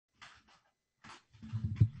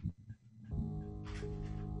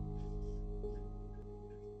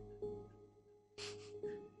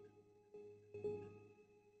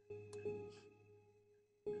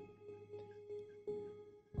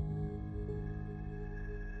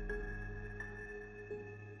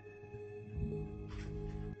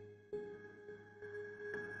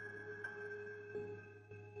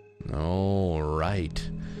All right.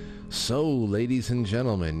 So, ladies and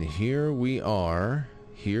gentlemen, here we are.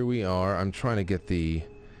 I'm trying to get the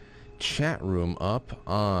chat room up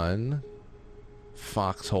on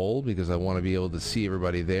Foxhole because I want to be able to see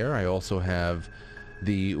everybody there. I also have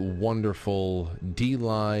the wonderful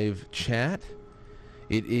D-Live chat.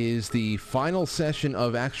 It is the final session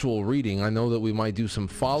of actual reading. I know that we might do some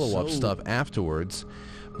follow-up stuff afterwards,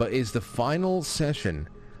 but it's the final session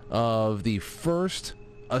of the first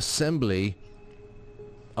assembly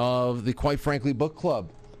of the Quite Frankly Book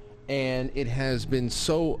Club. And it has been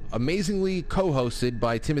so amazingly co-hosted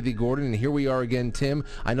by Timothy Gordon. And here we are again, Tim.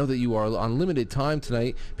 I know that you are on limited time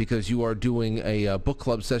tonight because you are doing a book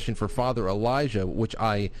club session for Father Elijah, which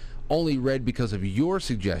I only read because of your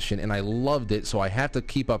suggestion, and I loved it, so I have to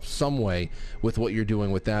keep up some way with what you're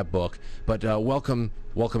doing with that book. But welcome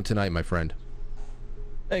tonight, my friend.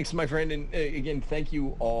 Thanks, my friend, and again, thank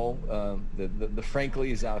you all, the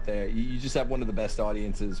Franklies out there. You just have one of the best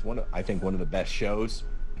audiences, I think one of the best shows.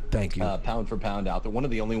 Thank you. Pound for pound out there. One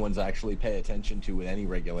of the only ones I actually pay attention to with any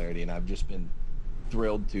regularity, and I've just been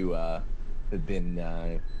thrilled to have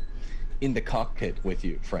been in the cockpit with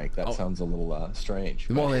you, Frank. That sounds a little strange.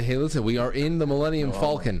 Well, hey, listen, we are in the Millennium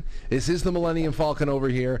Falcon. This is the Millennium Falcon over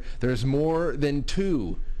here. There's more than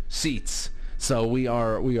 2 seats. So we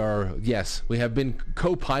are, yes, we have been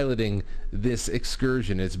co-piloting this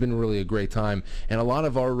excursion. It's been really a great time. And a lot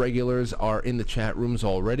of our regulars are in the chat rooms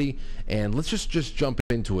already. And let's just jump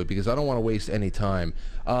into it because I don't want to waste any time.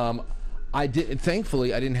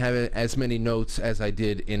 Thankfully, I didn't have as many notes as I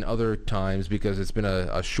did in other times because it's been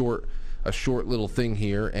a short little thing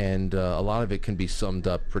here, and a lot of it can be summed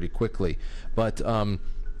up pretty quickly. But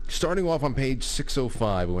starting off on page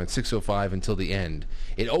 605, we went 605 until the end.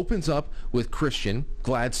 It opens up with Christian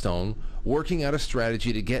Gladstone working out a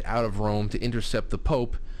strategy to get out of Rome to intercept the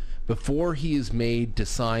Pope before he is made to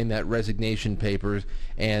sign that resignation papers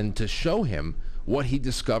and to show him what he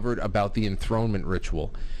discovered about the enthronement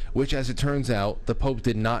ritual, which, as it turns out, the Pope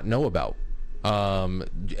did not know about.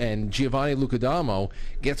 And Giovanni Lucadamo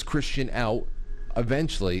gets Christian out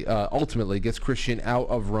ultimately gets Christian out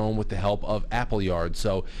of Rome with the help of Appleyard.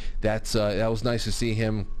 So that was nice to see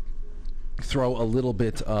him throw a little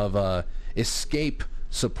bit of escape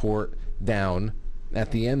support down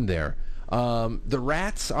at the end there. The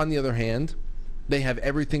rats, on the other hand, they have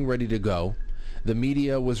everything ready to go. The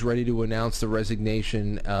media was ready to announce the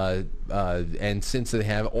resignation, and since they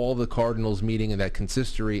have all the cardinals meeting in that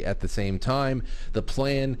consistory at the same time, the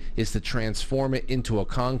plan is to transform it into a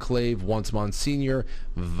conclave once Monsignor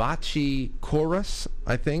Vaciakoras,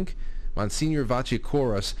 Monsignor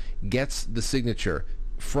Vaciakoras gets the signature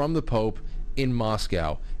from the Pope in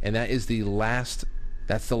Moscow, and that's the last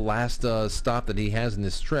stop that he has in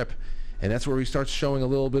this trip. And that's where he starts showing a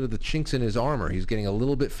little bit of the chinks in his armor. He's getting a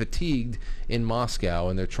little bit fatigued in Moscow,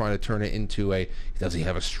 and they're trying to turn it into does he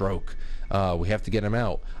have a stroke? We have to get him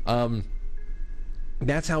out.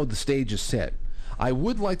 That's how the stage is set. I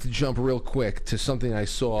would like to jump real quick to something I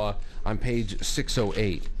saw on page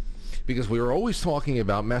 608, because we were always talking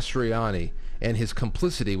about Mastriani and his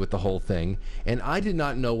complicity with the whole thing, and I did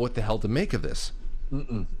not know what the hell to make of this.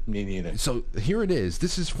 Me neither. So here it is.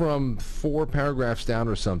 This is from 4 paragraphs down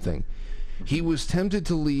or something. He was tempted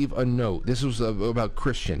to leave a note. This was about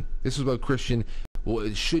Christian.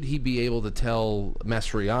 Should he be able to tell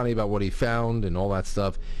Mastriani about what he found and all that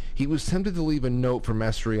stuff? He was tempted to leave a note for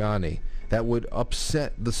Mastriani that would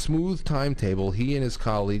upset the smooth timetable he and his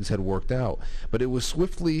colleagues had worked out. But it was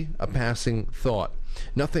swiftly a passing thought.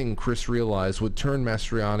 Nothing, Chris realized, would turn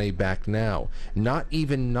Mastriani back now. Not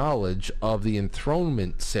even knowledge of the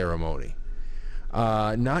enthronement ceremony.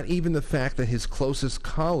 Not even the fact that his closest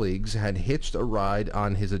colleagues had hitched a ride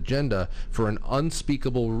on his agenda for an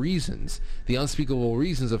unspeakable reasons. The unspeakable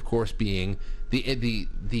reasons, of course, being the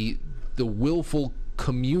willful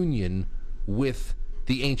communion with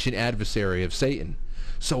the ancient adversary of Satan.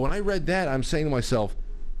 So when I read that, I'm saying to myself,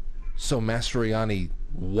 so Mastriani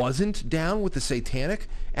wasn't down with the satanic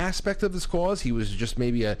aspect of this cause? He was just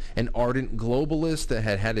maybe an ardent globalist that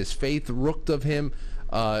had his faith rooked of him.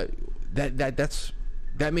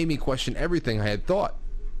 That made me question everything I had thought.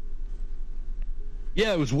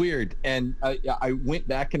 Yeah, it was weird, and I went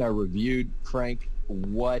back and I reviewed, Frank,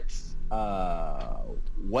 what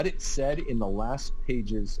it said in the last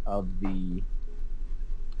pages of the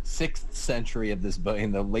 6th century of this book,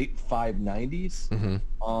 in the late 590s,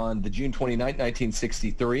 on the June 29th,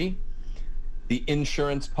 1963. The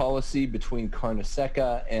insurance policy between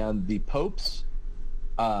Carnesecca and the popes.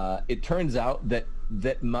 It turns out that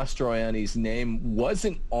Mastroianni's name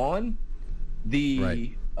wasn't on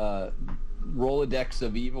the Rolodex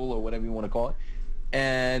of evil, or whatever you want to call it.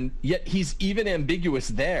 And yet he's even ambiguous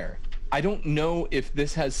there. I don't know if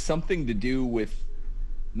this has something to do with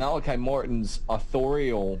Malachi Martin's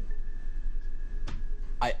authorial.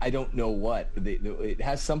 I don't know what. It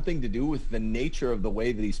has something to do with the nature of the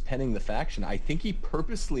way that he's penning the faction. I think he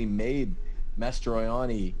purposely made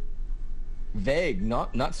Mastroianni vague,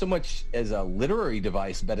 not so much as a literary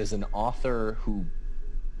device, but as an author who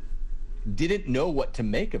didn't know what to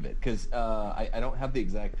make of it. Because I don't have the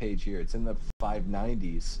exact page here. It's in the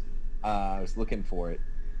 590s. I was looking for it.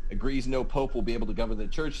 Agrees no pope will be able to govern the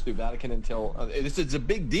church through Vatican until... It's a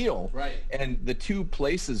big deal. Right. And the two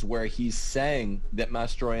places where he's saying that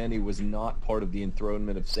Mastroianni was not part of the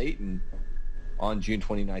enthronement of Satan on June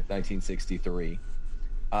 29th, 1963,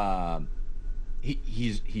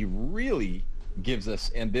 he really gives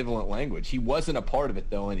us ambivalent language. He wasn't a part of it,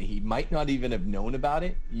 though, and he might not even have known about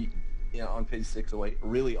it. On page 608,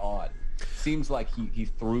 really odd. Seems like he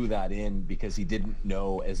threw that in because he didn't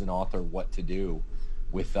know as an author what to do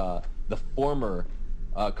with the former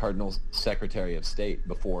Cardinal Secretary of State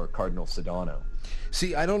before Cardinal Sedano.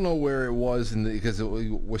 See, I don't know where it was because it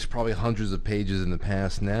was probably hundreds of pages in the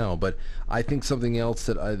past now, but I think something else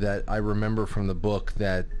that I remember from the book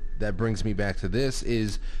that brings me back to this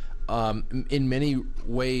is in many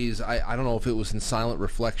ways, I don't know if it was in silent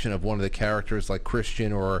reflection of one of the characters like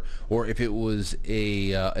Christian or if it was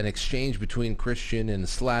an exchange between Christian and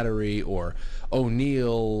Slattery or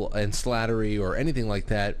O'Neill and Slattery or anything like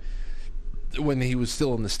that when he was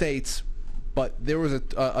still in the States. But there was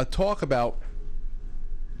a talk about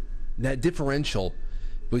that differential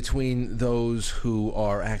between those who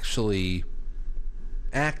are actually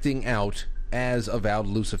acting out as avowed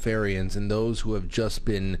Luciferians and those who have just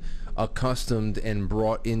been accustomed and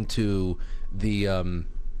brought into the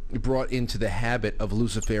habit of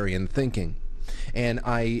Luciferian thinking. And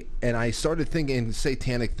I started thinking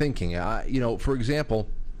satanic thinking. For example,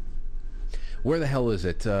 where the hell is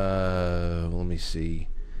it? Let me see.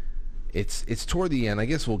 It's toward the end. I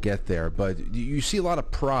guess we'll get there. But you see a lot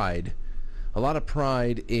of pride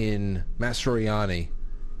in Mastroianni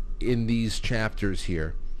in these chapters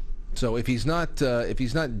here. So if he's not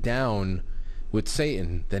down with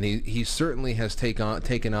Satan, then he certainly has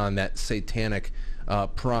taken on that satanic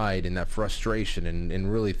pride and that frustration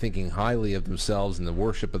and really thinking highly of themselves and the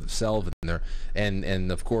worship of the self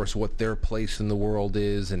and of course what their place in the world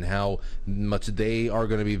is and how much they are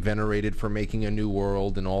going to be venerated for making a new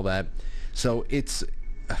world and all that. So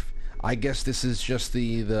I guess this is just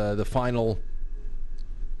the final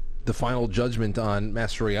judgment on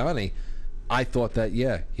Mastroianni. I thought that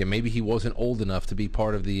maybe he wasn't old enough to be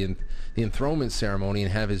part of the enthronement ceremony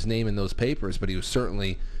and have his name in those papers, but he was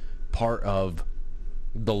certainly part of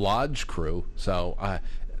the lodge crew. So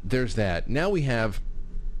there's that. Now we have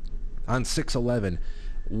on 611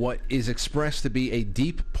 what is expressed to be a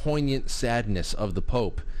deep, poignant sadness of the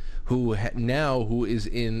Pope, who is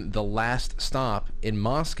in the last stop in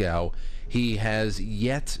Moscow. He has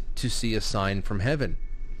yet to see a sign from heaven.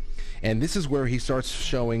 And this is where he starts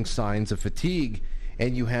showing signs of fatigue,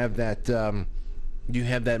 and you have that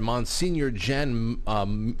Monsignor Jan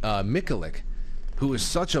Mikulik, who is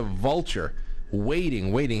such a vulture,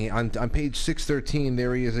 waiting. On page 613,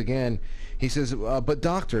 there he is again. He says, but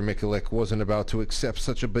Dr. Mikulik wasn't about to accept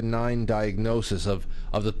such a benign diagnosis of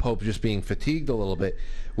the Pope just being fatigued a little bit.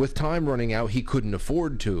 With time running out, he couldn't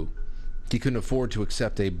afford to. He couldn't afford to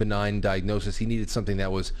accept a benign diagnosis. He needed something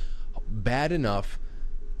that was bad enough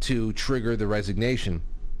to trigger the resignation.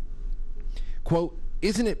 Quote,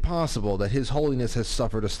 isn't it possible that His Holiness has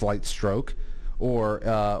suffered a slight stroke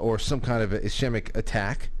or some kind of ischemic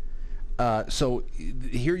attack? So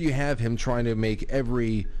here you have him trying to make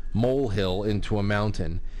every molehill into a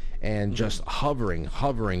mountain and just hovering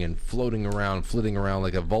and floating around, flitting around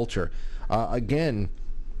like a vulture. Again,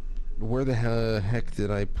 where the heck did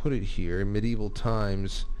I put it here? Medieval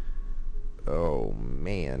times. Oh,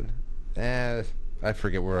 man. I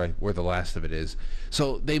forget where the last of it is.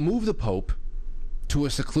 So they move the Pope to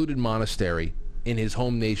a secluded monastery in his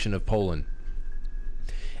home nation of Poland.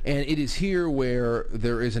 And it is here where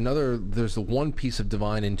there's the one piece of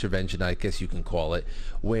divine intervention, I guess you can call it,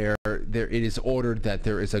 where it is ordered that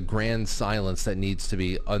there is a grand silence that needs to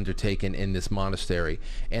be undertaken in this monastery.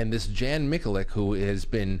 And this Jan Mikulik, who has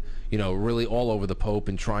been, really all over the Pope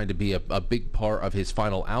and trying to be a big part of his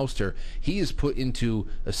final ouster, he is put into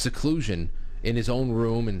a seclusion in his own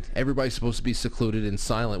room, and everybody's supposed to be secluded and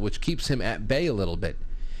silent, which keeps him at bay a little bit.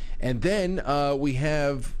 And then we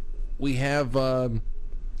have an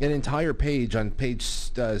entire page on page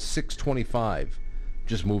 625,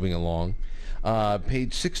 just moving along,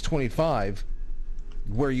 page 625,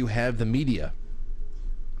 where you have the media,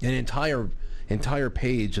 an entire entire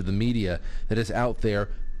page of the media that is out there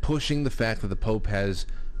pushing the fact that the Pope has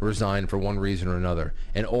resigned for one reason or another,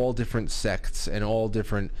 and all different sects and all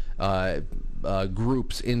different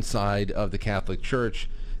groups inside of the Catholic Church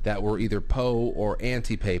that were either or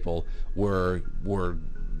anti-papal were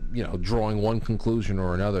drawing one conclusion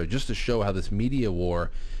or another, just to show how this media war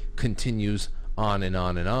continues on and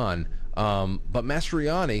on and on. But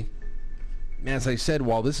Mastriani, as I said,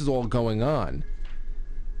 while this is all going on,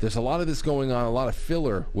 there's a lot of this going on, a lot of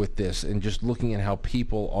filler with this, and just looking at how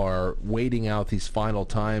people are waiting out these final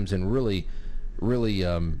times and really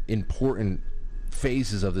important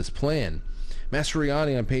phases of this plan.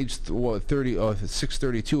 Mastriani on page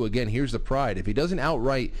 632, again, here's the pride. If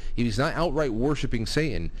he's not outright worshiping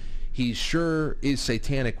Satan, he sure is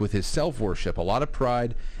satanic with his self-worship. A lot of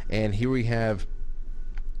pride, and here we have,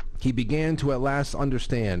 he began to at last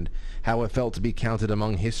understand how it felt to be counted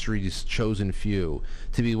among history's chosen few,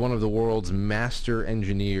 to be one of the world's master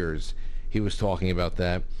engineers. He was talking about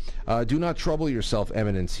that. Do not trouble yourself,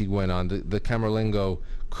 Eminence, he went on. The Camerlengo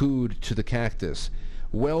cooed to the cactus.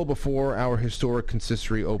 Well before our historic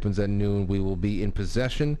consistory opens at noon, we will be in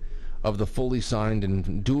possession of the fully signed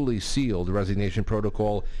and duly sealed resignation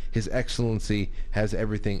protocol. His Excellency has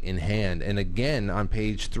everything in hand. And again, on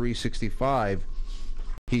page 365,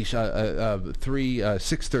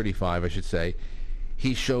 635, I should say,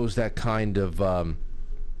 he shows that kind of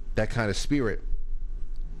spirit.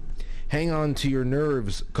 Hang on to your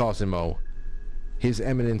nerves, Cosimo. His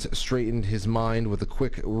Eminence straightened his mind with a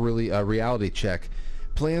quick reality check.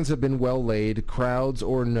 Plans have been well laid, crowds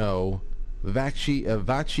or no.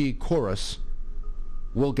 Vaci Chorus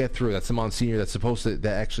will get through. That's the Monsignor that's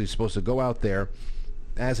actually supposed to go out there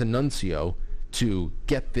as a nuncio to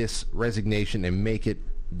get this resignation and make it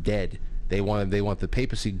dead. They want the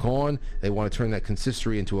papacy gone. They want to turn that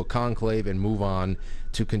consistory into a conclave and move on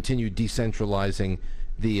to continue decentralizing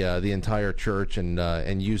the entire church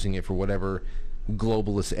and using it for whatever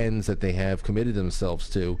globalist ends that they have committed themselves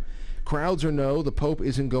to. Crowds or no, the Pope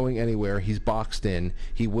isn't going anywhere. He's boxed in.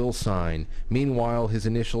 He will sign. Meanwhile, his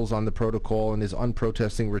initials on the protocol and his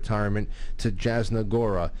unprotesting retirement to Jasna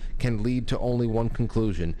Gora can lead to only one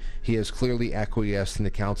conclusion. He has clearly acquiesced in the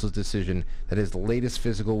Council's decision that his latest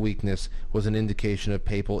physical weakness was an indication of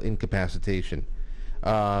papal incapacitation.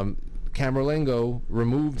 Camerlengo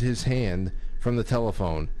removed his hand from the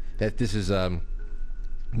telephone. This is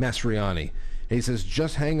Mastriani. He says,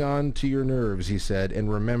 just hang on to your nerves, he said, and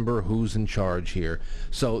remember who's in charge here.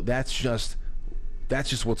 So that's just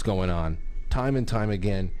what's going on. Time and time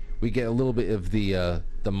again, we get a little bit of the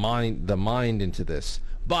mind into this.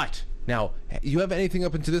 But now, you have anything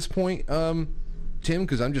up until this point, Tim?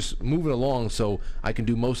 Because I'm just moving along so I can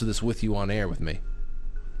do most of this with you on air with me.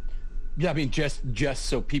 Yeah, I mean, just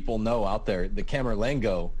so people know out there, the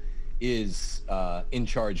Camerlengo is in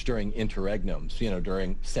charge during interregnums,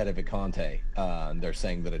 during sedevacante. They're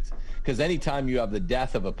saying that it's because anytime you have the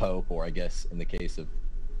death of a pope, or I guess in the case of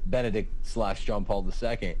Benedict / John Paul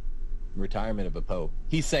II, retirement of a pope,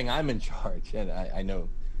 he's saying I'm in charge. And I know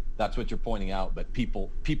that's what you're pointing out, but people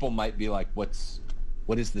might be like, what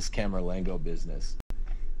is this Camerlengo business?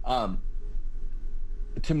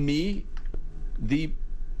 To me, the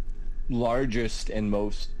largest and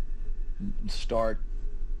most stark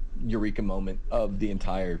eureka moment of the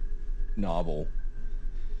entire novel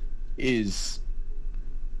is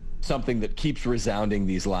something that keeps resounding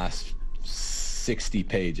these last 60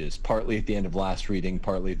 pages, partly at the end of last reading,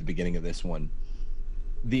 partly at the beginning of this one.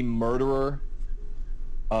 The murderer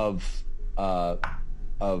of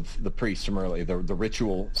the priest from earlier, the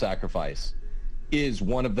ritual sacrifice, is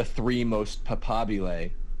one of the three most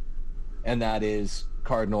papabile, and that is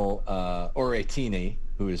Cardinal Oretini,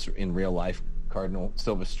 who is in real life Cardinal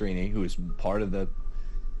Silvestrini, who is part of the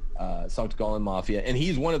Sancta Gallen Mafia, and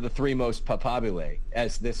he's one of the three most papabile.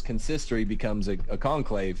 As this consistory becomes a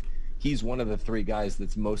conclave, he's one of the three guys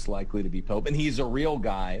that's most likely to be pope, and he's a real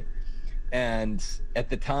guy. And at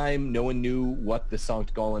the time, no one knew what the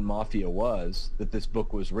Sancta Gallen Mafia was, that this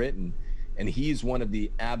book was written, and he's one of the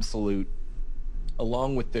absolute,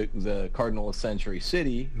 along with the Cardinal of Century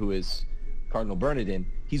City, who is Cardinal Bernardin,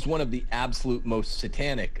 he's one of the absolute most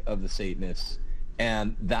satanic of the Satanists,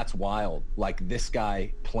 and that's wild. Like, this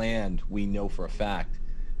guy planned, we know for a fact,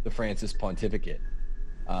 the Francis Pontificate.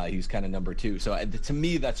 He was kind of number two. So to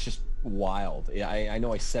me, that's just wild. I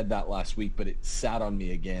know I said that last week, but it sat on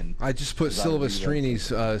me again. I just put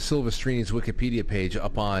Silvestrini's Wikipedia page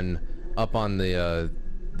up on the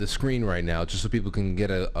screen right now, just so people can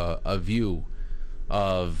get a view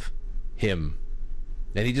of him.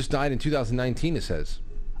 And he just died in 2019, it says.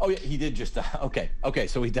 Oh yeah, he did just okay.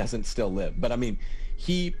 So he doesn't still live, but I mean,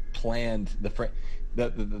 he planned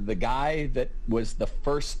the guy that was the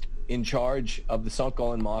first in charge of the St.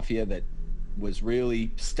 Gallen Mafia that was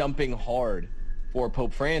really stumping hard for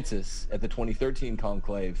Pope Francis at the 2013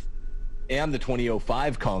 conclave and the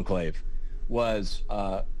 2005 conclave was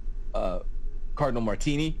Cardinal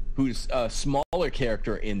Martini, who's a smaller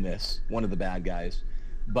character in this, one of the bad guys,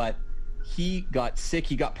 but he got sick.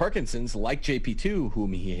 He got Parkinson's, like JP2,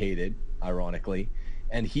 whom he hated, ironically,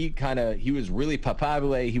 and he was really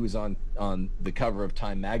papabile. He was on the cover of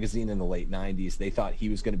Time magazine in the late 90s. They thought he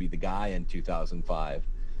was going to be the guy in 2005,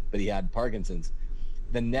 but he had Parkinson's.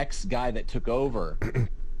 The next guy that took over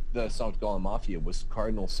the St. Gallen Mafia was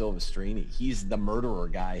Cardinal Silvestrini. He's the murderer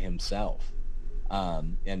guy himself,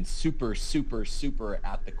 and super, super, super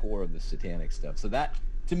at the core of the satanic stuff. So that,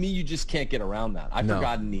 to me, you just can't get around that. I've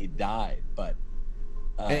forgotten he died, but...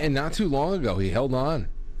 and not too long ago, he held on.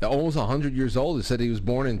 Almost 100 years old. He said he was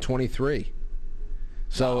born in 23.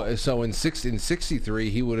 So Wow. So in 63,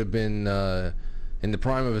 he would have been in the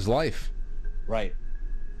prime of his life. Right.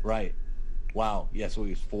 Wow. Yeah, so he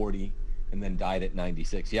was 40 and then died at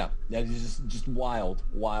 96. Yeah, that is just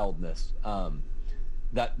wildness.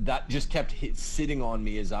 That just kept sitting on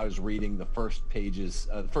me as I was reading the first pages,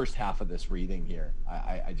 the first half of this reading here.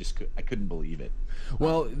 I couldn't believe it.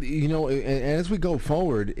 Well, as we go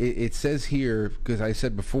forward, it says here, because I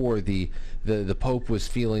said before, the Pope was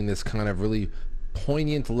feeling this kind of really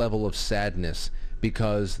poignant level of sadness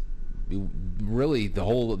because really the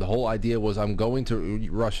whole idea was, I'm going to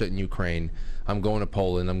Russia and Ukraine, I'm going to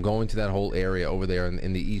Poland, I'm going to that whole area over there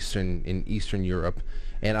in Eastern Europe,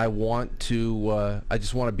 and I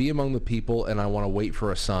just want to be among the people, and I want to wait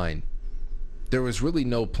for a sign. There was really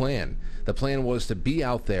no plan. The plan was to be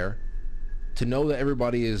out there, to know that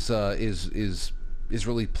everybody is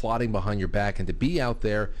really plotting behind your back, and to be out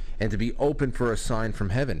there and to be open for a sign from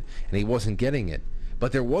heaven. And he wasn't getting it.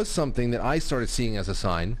 But there was something that I started seeing as a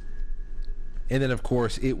sign, and then of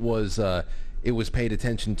course it was paid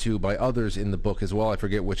attention to by others in the book as well. I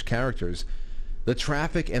forget which characters. The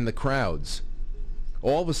traffic and the crowds.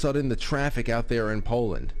 All of a sudden, the traffic out there in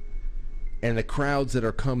Poland and the crowds that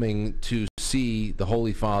are coming to see the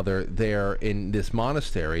Holy Father there in this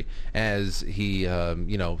monastery, as he,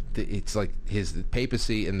 it's like his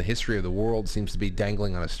papacy and the history of the world seems to be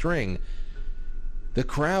dangling on a string. The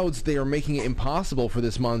crowds, they are making it impossible for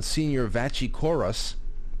this Monsignor Vachikoros,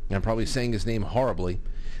 I'm probably saying his name horribly,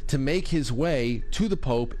 to make his way to the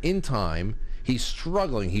Pope in time. He's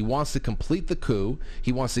struggling. He wants to complete the coup.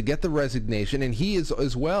 He wants to get the resignation, and he is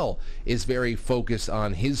as well is very focused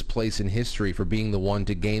on his place in history for being the one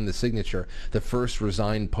to gain the signature, the first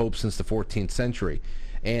resigned pope since the 14th century.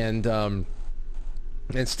 And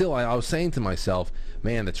still, I was saying to myself,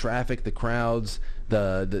 man, the traffic, the crowds,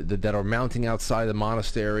 that are mounting outside the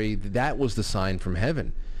monastery, that was the sign from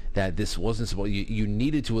heaven. That this wasn't supposed. You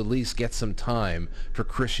needed to at least get some time for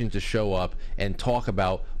Christian to show up and talk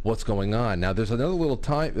about what's going on. Now, there's another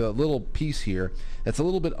little piece here that's a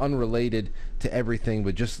little bit unrelated to everything,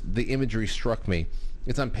 but just the imagery struck me.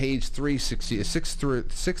 It's on page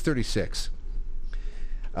 636.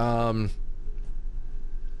 And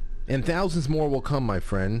thousands more will come, my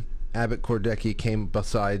friend. Abbot Kordecki came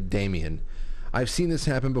beside Damien. I've seen this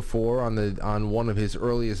happen before on one of his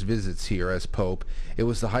earliest visits here as Pope. It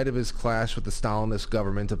was the height of his clash with the Stalinist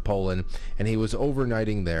government of Poland, and he was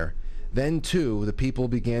overnighting there. Then, too, the people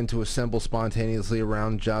began to assemble spontaneously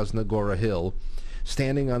around Jasna Gora Hill.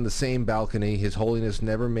 Standing on the same balcony, His Holiness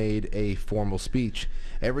never made a formal speech.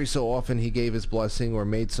 Every so often he gave his blessing or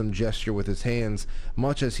made some gesture with his hands,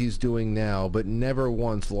 much as he's doing now, but never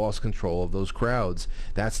once lost control of those crowds.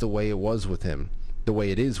 That's the way it was with him, the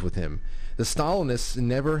way it is with him. The Stalinists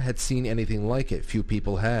never had seen anything like it. Few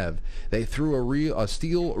people have. They threw a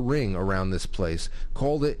steel ring around this place,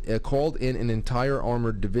 called in an entire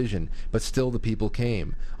armored division, but still the people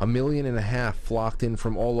came. 1.5 million flocked in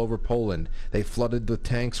from all over Poland. They flooded the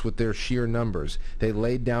tanks with their sheer numbers. They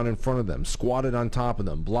laid down in front of them, squatted on top of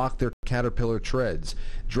them, blocked their caterpillar treads,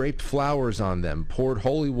 draped flowers on them, poured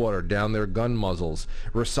holy water down their gun muzzles,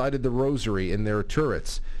 recited the rosary in their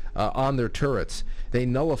turrets. On their turrets. They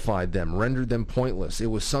nullified them, rendered them pointless. It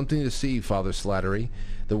was something to see, Father Slattery.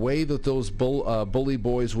 The way that those bully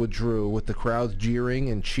boys withdrew, with the crowds jeering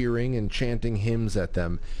and cheering and chanting hymns at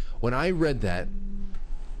them. When I read that,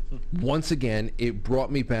 once again, it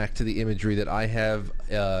brought me back to the imagery that I have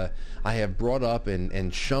brought up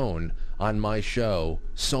and shown on my show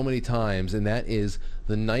so many times, and that is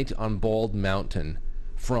the Night on Bald Mountain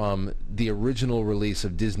from the original release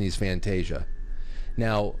of Disney's Fantasia.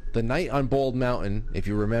 Now, the Night on Bald Mountain, if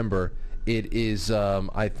you remember, It is,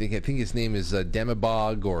 I think his name is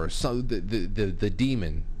Demibog, or some the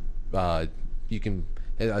demon. You can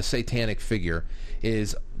A satanic figure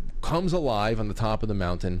comes alive on the top of the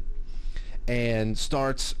mountain and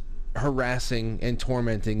starts harassing and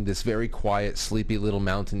tormenting this very quiet, sleepy little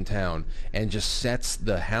mountain town, and just sets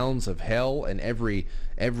the hounds of hell and every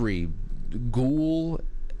ghoul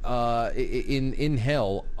in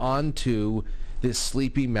hell onto this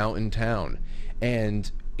sleepy mountain town.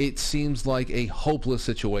 And it seems like a hopeless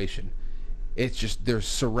situation. It's just, they're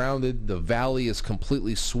surrounded, the valley is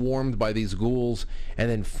completely swarmed by these ghouls, and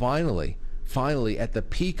then finally, at the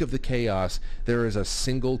peak of the chaos, there is a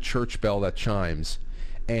single church bell that chimes.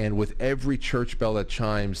 And with every church bell that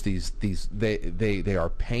chimes, they are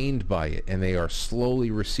pained by it, and they are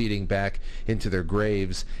slowly receding back into their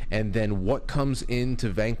graves. And then what comes in to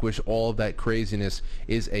vanquish all of that craziness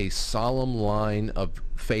is a solemn line of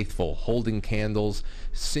faithful holding candles,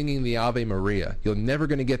 singing the Ave Maria. You're never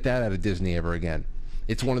going to get that out of Disney ever again.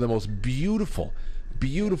 It's one of the most beautiful,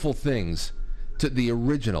 beautiful things to the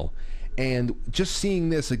original. And just seeing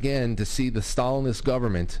this again, to see the Stalinist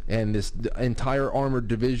government and this entire armored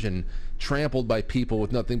division trampled by people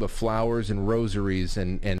with nothing but flowers and rosaries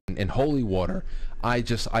and holy water, I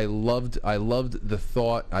loved the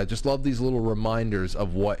thought. I just love these little reminders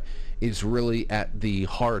of what is really at the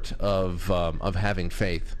heart of having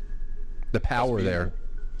faith, the power there.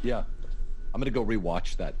 Yeah. I'm gonna go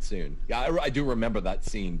rewatch that soon. Yeah, I do remember that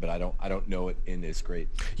scene, but I don't know it in as great.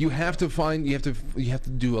 You have to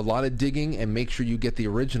do a lot of digging and make sure you get the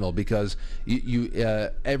original, because you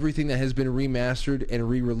everything that has been remastered and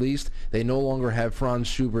re-released, they no longer have Franz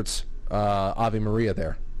Schubert's Ave Maria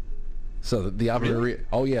there. So the Ave Maria.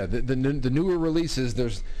 Oh yeah, the newer releases,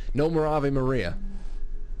 there's no more Ave Maria.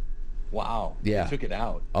 Wow. Yeah. They took it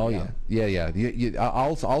out. Oh yeah.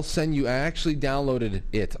 I'll send you. I actually downloaded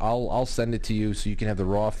it. I'll send it to you so you can have the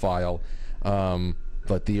raw file.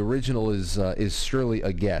 But the original is surely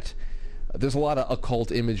a get. There's a lot of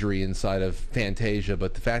occult imagery inside of Fantasia,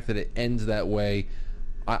 but the fact that it ends that way,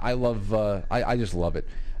 I love. I just love it.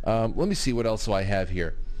 Let me see what else do I have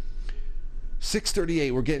here.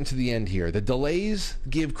 6:38. We're getting to the end here. The delays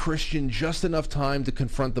give Christian just enough time to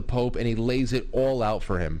confront the Pope, and he lays it all out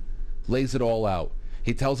for him. Lays it all out.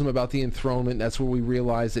 He tells him about the enthronement. That's where we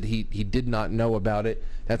realize that he did not know about it.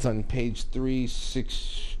 That's on page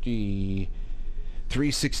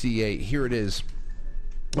 368. Here it is.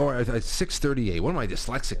 Or 638. What am I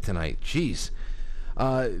dyslexic tonight? Jeez.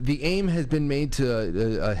 The aim had been made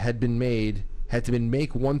to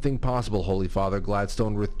make one thing possible, Holy Father.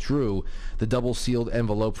 Gladstone withdrew the double-sealed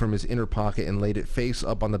envelope from his inner pocket and laid it face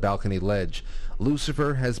up on the balcony ledge.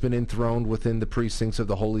 Lucifer has been enthroned within the precincts of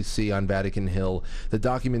the Holy See on Vatican Hill. The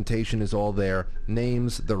documentation is all there.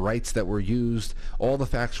 Names, the rites that were used, all the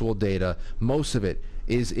factual data. Most of it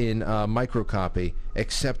is in microcopy,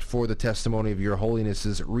 except for the testimony of Your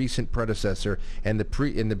Holiness's recent predecessor and the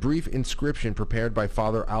brief inscription prepared by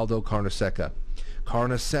Father Aldo Carnesecca.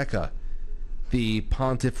 Carnesecca. The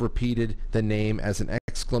pontiff repeated the name as an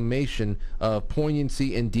exclamation of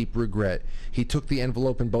poignancy and deep regret. He took the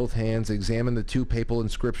envelope in both hands, examined the two papal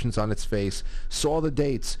inscriptions on its face, saw the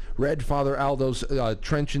dates, read Father Aldo's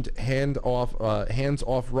trenchant hands-off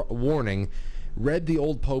warning, read the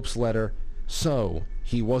old Pope's letter. So,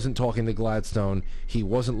 he wasn't talking to Gladstone. He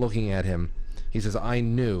wasn't looking at him. He says, I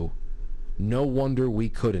knew. No wonder we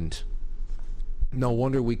couldn't. No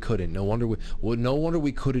wonder we couldn't. No wonder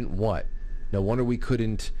we couldn't what? No wonder we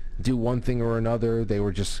couldn't do one thing or another. They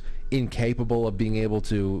were just incapable of being able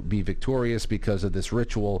to be victorious because of this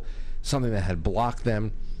ritual, something that had blocked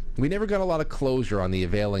them. We never got a lot of closure on the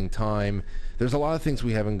availing time. There's a lot of things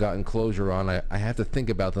we haven't gotten closure on. I have to think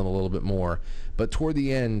about them a little bit more. But toward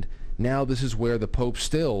the end, now this is where the Pope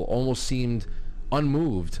still almost seemed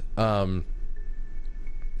unmoved, as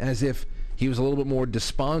if he was a little bit more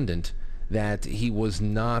despondent that he was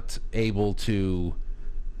not able to...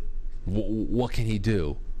 What can he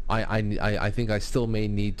do? I think I still may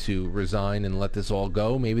need to resign and let this all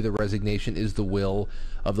go. Maybe the resignation is the will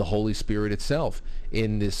of the Holy Spirit itself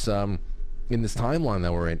in this timeline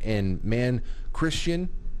that we're in. And man, Christian,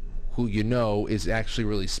 who you know is actually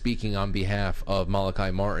really speaking on behalf of Malachi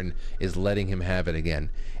Martin, is letting him have it again.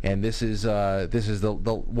 And this is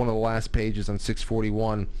the one of the last pages on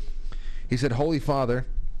 641. He said, Holy Father,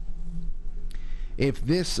 if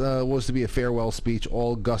this was to be a farewell speech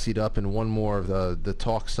all gussied up in one more of the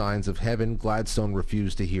talk signs of heaven, Gladstone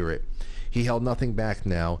refused to hear it. He held nothing back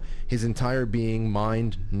now. His entire being,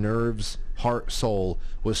 mind, nerves, heart, soul,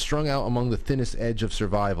 was strung out among the thinnest edge of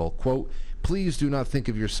survival. Quote, please do not think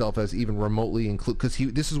of yourself as even remotely included, because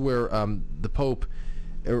this is where the Pope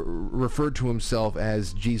referred to himself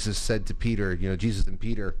as Jesus said to Peter, Jesus and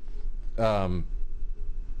Peter,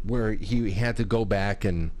 where he had to go back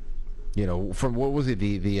and, from what was it,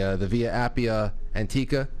 the Via Appia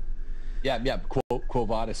Antica? Yeah, Quo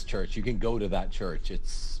Vadis Church. You can go to that church.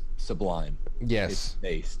 It's sublime. Yes.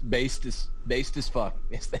 It's based as fuck,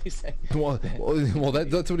 as they say. Well,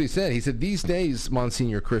 that's what he said. He said, "These days,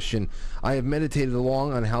 Monsignor Christian, I have meditated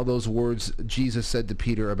long on how those words Jesus said to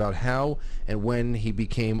Peter about how and when he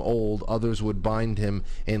became old, others would bind him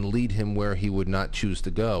and lead him where he would not choose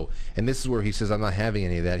to go." And this is where he says, "I'm not having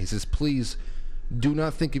any of that." He says, "Please do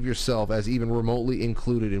not think of yourself as even remotely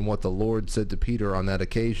included in what the Lord said to Peter on that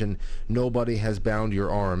occasion. Nobody has bound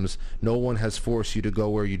your arms. No one has forced you to go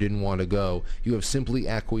where you didn't want to go. You have simply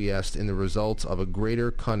acquiesced in the results of a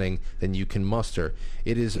greater cunning than you can muster.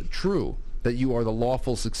 It is true that you are the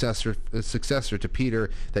lawful successor to Peter,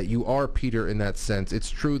 that you are Peter in that sense. It's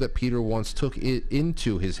true that Peter once took it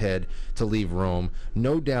into his head to leave Rome.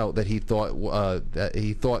 No doubt that he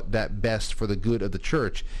thought that best for the good of the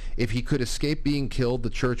church. If he could escape being killed, the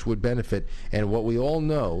church would benefit. And what we all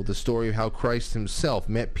know, the story of how Christ himself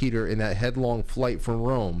met Peter in that headlong flight from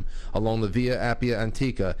Rome along the Via Appia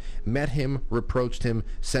Antica, met him, reproached him,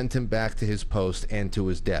 sent him back to his post and to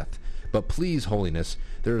his death. But please, Holiness,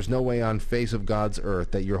 there is no way on face of God's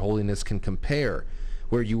earth that your holiness can compare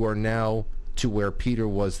where you are now to where Peter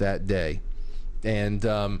was that day." And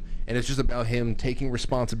it's just about him taking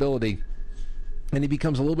responsibility, and he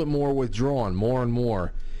becomes a little bit more withdrawn, more and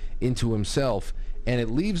more into himself, and it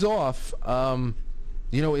leaves off,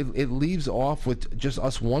 it leaves off with just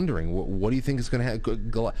us wondering, what do you think is going to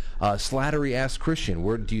happen? Slattery asked Christian,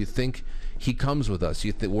 where do you think he comes with us?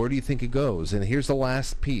 Where do you think it goes? And here's the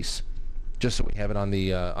last piece, just so we have it on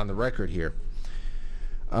the record here.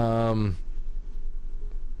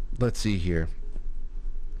 Let's see here.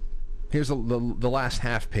 Here's the last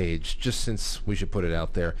half page, just since we should put it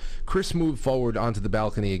out there. Chris moved forward onto the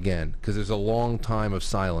balcony again, because there's a long time of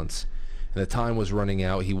silence, and the time was running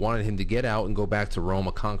out. He wanted him to get out and go back to Rome,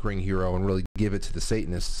 a conquering hero, and really give it to the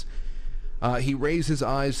Satanists. He raised his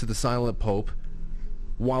eyes to the silent Pope,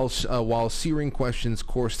 while searing questions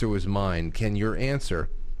coursed through his mind. Can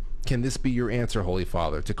this be your answer, Holy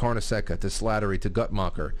Father? To Carnesecca, to Slattery, to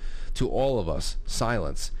Guttmacher, to all of us,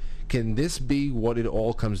 silence. Can this be what it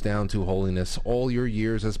all comes down to, Holiness? All your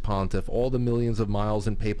years as pontiff, all the millions of miles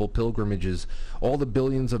in papal pilgrimages, all the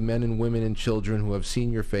billions of men and women and children who have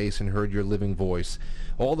seen your face and heard your living voice,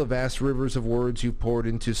 all the vast rivers of words you've poured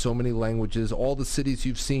into so many languages, all the cities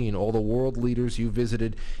you've seen, all the world leaders you've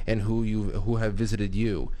visited and who have visited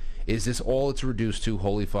you. Is this all it's reduced to,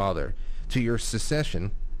 Holy Father? To your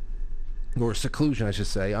seclusion, I should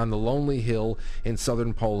say, on the lonely hill in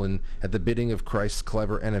southern Poland at the bidding of Christ's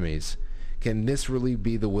clever enemies? Can this really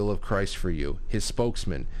be the will of Christ for you, his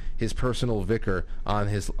spokesman, his personal vicar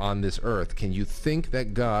on this earth? Can you think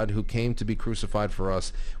that God, who came to be crucified for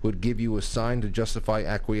us, would give you a sign to justify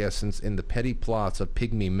acquiescence in the petty plots of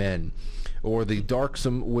pygmy men, or the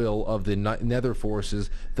darksome will of the nether forces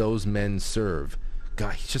those men serve?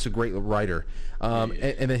 God, he's just a great writer.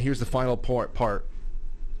 And then here's the final part.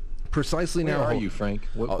 Precisely now. Where are you, Frank?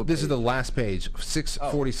 What this is the last page,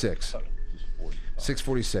 646.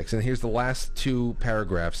 646, and here's the last two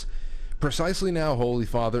paragraphs. Precisely now, Holy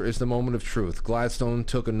Father, is the moment of truth. Gladstone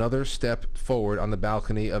took another step forward on the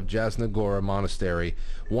balcony of Jasna Gora Monastery,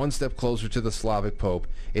 one step closer to the Slavic Pope.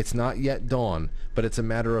 It's not yet dawn, but it's a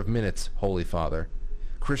matter of minutes, Holy Father.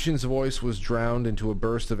 Christian's voice was drowned into a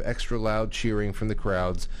burst of extra loud cheering from the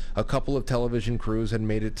crowds. A couple of television crews had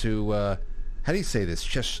made it to, how do you say this?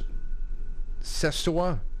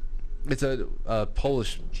 Czestochowa? It's a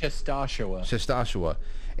Polish... Czestochowa.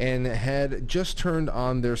 And had just turned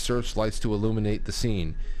on their searchlights to illuminate the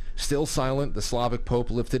scene. Still silent, the Slavic Pope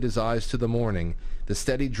lifted his eyes to the morning. The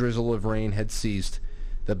steady drizzle of rain had ceased.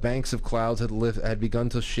 The banks of clouds had begun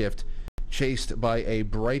to shift, chased by a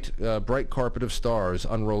bright carpet of stars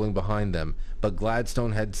unrolling behind them. But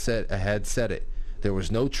Gladstone had said it. There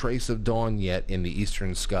was no trace of dawn yet in the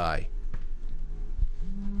eastern sky.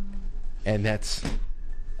 And that's...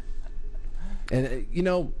 And,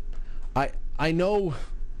 I know...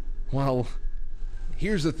 Well,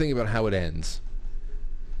 here's the thing about how it ends.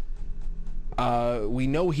 We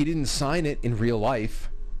know he didn't sign it in real life.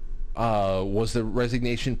 Was the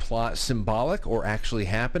resignation plot symbolic or actually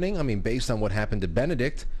happening? I mean, based on what happened to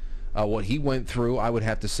Benedict, what he went through, I would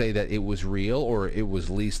have to say that it was real, or it was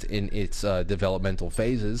at least in its developmental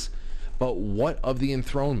phases. But what of the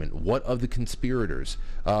enthronement? What of the conspirators?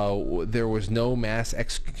 There was no mass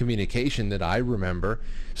excommunication that I remember.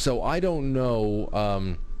 So I don't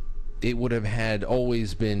know... it would have had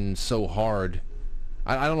always been so hard.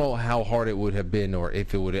 I don't know how hard it would have been, or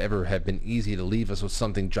if it would ever have been easy to leave us with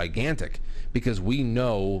something gigantic, because we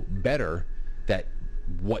know better that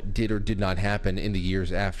what did or did not happen in the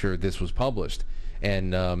years after this was published.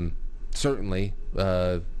 And certainly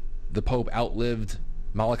the Pope outlived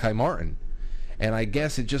Malachi Martin. And I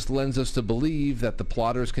guess it just lends us to believe that the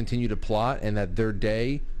plotters continue to plot, and that their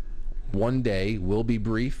day, one day, will be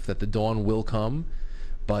brief, that the dawn will come.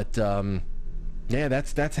 But yeah,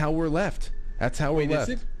 that's how we're left. That's how we're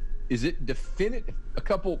left. Is it definitive? A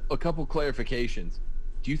couple clarifications.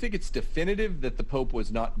 Do you think it's definitive that the Pope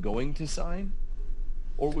was not going to sign,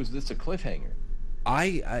 or was this a cliffhanger?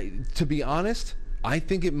 I to be honest, I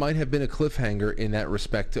think it might have been a cliffhanger in that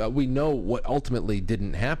respect. We know what ultimately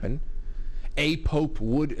didn't happen. A Pope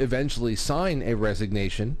would eventually sign a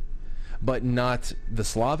resignation, but not the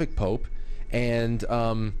Slavic Pope. And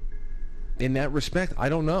in that respect, I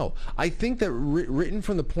don't know. I think that written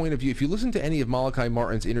from the point of view, if you listen to any of Malachi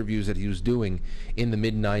Martin's interviews that he was doing in the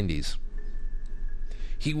mid-90s,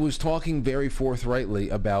 he was talking very forthrightly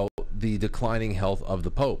about the declining health of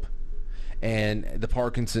the Pope and the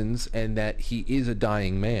Parkinson's, and that he is a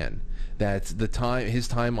dying man, that his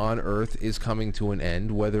time on earth is coming to an end,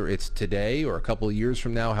 whether it's today or a couple of years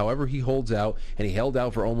from now, however he holds out. And he held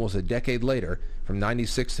out for almost a decade later, from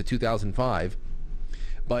 96 to 2005.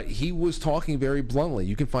 But he was talking very bluntly.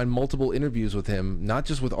 You can find multiple interviews with him, not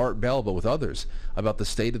just with Art Bell, but with others, about the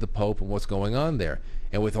state of the Pope and what's going on there.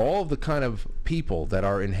 And with all of the kind of people that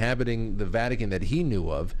are inhabiting the Vatican that he knew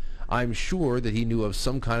of, I'm sure that he knew of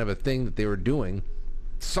some kind of a thing that they were doing,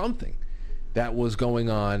 something that was going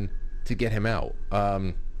on to get him out,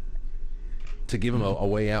 to give him a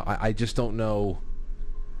way out. I just don't know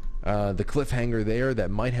the cliffhanger there.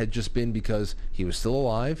 That might have just been because he was still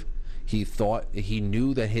alive. He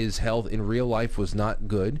knew that his health in real life was not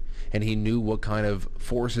good, and he knew what kind of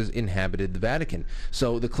forces inhabited the Vatican.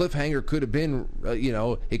 So the cliffhanger could have been,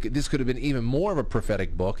 this could have been even more of a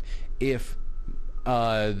prophetic book if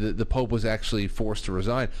the Pope was actually forced to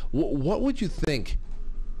resign. What would you think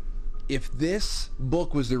if this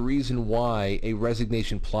book was the reason why a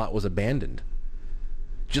resignation plot was abandoned?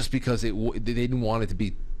 Just because they didn't want it to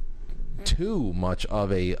be too much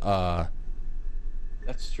of a...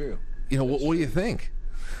 That's true. What do you think?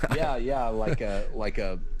 yeah, like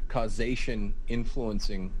a causation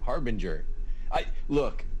influencing harbinger.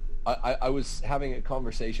 I was having a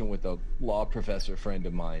conversation with a law professor friend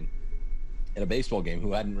of mine at a baseball game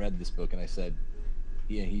who hadn't read this book, and I said,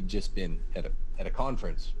 he'd just been at a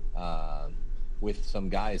conference with some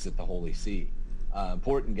guys at the Holy See,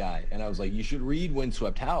 important guy, and I was like, you should read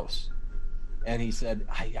Windswept House. And he said,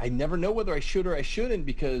 I never know whether I should or I shouldn't,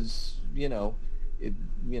 because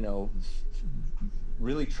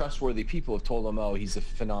really trustworthy people have told him, oh, he's a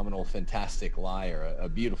phenomenal, fantastic liar, a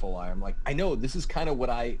beautiful liar. I'm like, I know, this is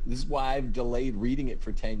why I've delayed reading it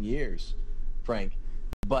for 10 years, Frank.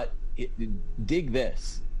 But dig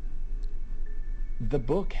this. The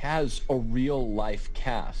book has a real life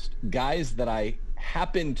cast. Guys that I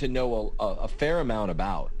happen to know a fair amount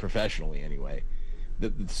about, professionally anyway.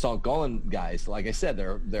 The St. Gallen guys, like I said,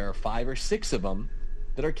 there are 5 or 6 of them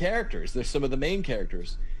that are characters. They're some of the main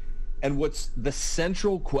characters. And what's the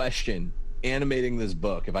central question animating this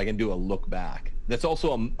book, if I can do a look back, that's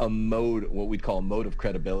also a mode, what we'd call a mode of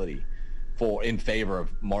credibility in favor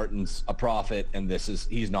of Martin's a prophet and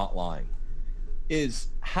he's not lying, is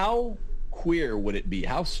how queer would it be,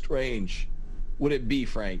 how strange would it be,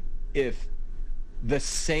 Frank, if the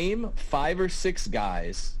same 5 or 6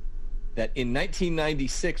 guys that in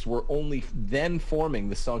 1996 were only then forming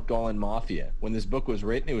the St. Gallen Mafia. When this book was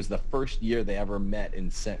written, it was the first year they ever met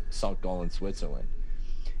in St. Gallen, Switzerland.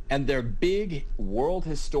 And their big world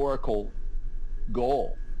historical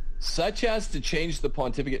goal, such as to change the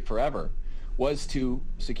pontificate forever, was to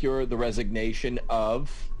secure the resignation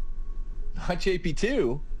of not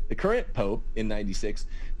JP2, the current Pope in 96,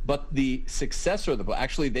 but the successor of the Pope.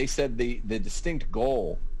 Actually, they said the distinct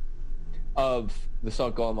goal of the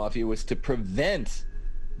St. Gallen Mafia was to prevent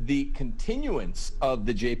the continuance of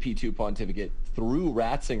the JP2 pontificate through a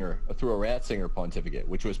Ratzinger pontificate,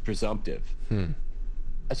 which was presumptive.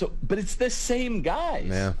 So, but it's the same guys.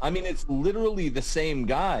 Yeah. I mean, it's literally the same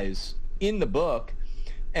guys in the book.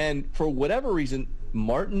 And for whatever reason,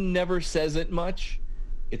 Martin never says it much.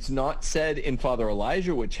 It's not said in Father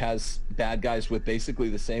Elijah, which has bad guys with basically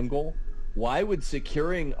the same goal. Why would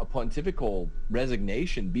securing a pontifical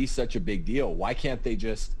resignation be such a big deal? Why can't they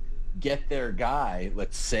just get their guy,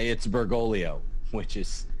 let's say it's Bergoglio, which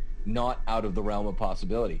is not out of the realm of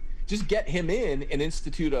possibility. Just get him in and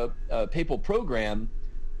institute a papal program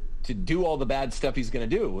to do all the bad stuff he's going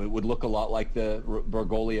to do. It would look a lot like the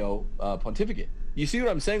Bergoglio pontificate. You see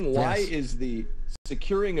what I'm saying? Why Yes. is the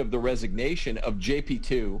securing of the resignation of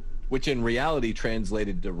JP2, which in reality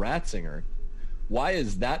translated to Ratzinger, why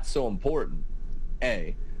is that so important?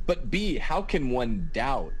 A. But B, how can one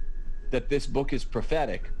doubt that this book is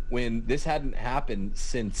prophetic when this hadn't happened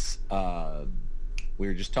since, we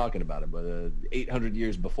were just talking about it, but 800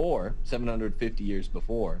 years before, 750 years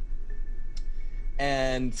before.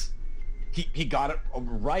 And he got it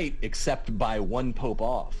right except by one pope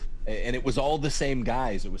off. And it was all the same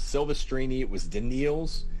guys. It was Silvestrini, it was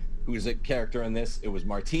Daniels, who was a character in this. It was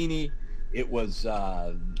Martini. It was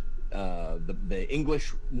the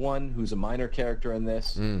English one, who's a minor character in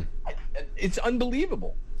this. It's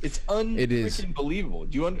unbelievable. It's freaking believable.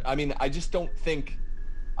 I mean, I just don't think.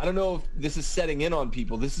 I don't know if this is setting in on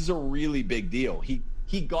people. This is a really big deal.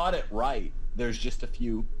 He got it right. There's just a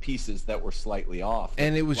few pieces that were slightly off.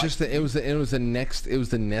 And it was the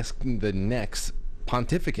next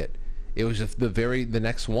pontificate. It was just the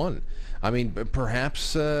next one. I mean,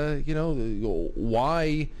 perhaps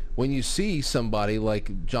why, when you see somebody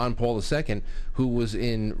like John Paul II, who was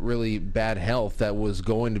in really bad health, that was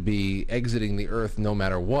going to be exiting the earth no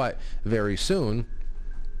matter what very soon,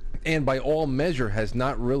 and by all measure has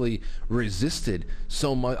not really resisted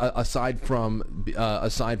so much, aside from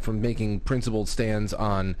making principled stands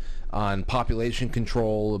on population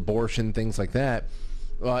control, abortion, things like that.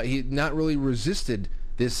 He not really resisted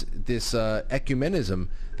this ecumenism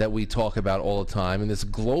that we talk about all the time, and this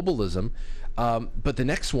globalism. But the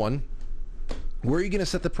next one, where are you going to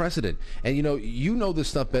set the precedent? And you know this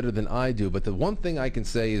stuff better than I do. But the one thing I can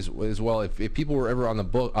say is well, if people were ever on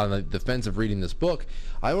the fence of reading this book,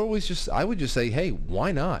 I would just say, hey,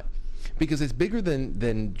 why not? Because it's bigger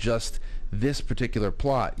than just this particular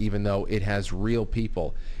plot, even though it has real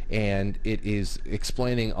people, and it is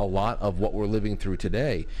explaining a lot of what we're living through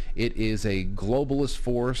today. It is a globalist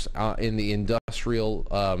force in the industrial.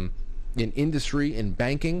 In industry and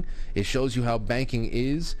banking. It shows you how banking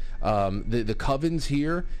is. The covens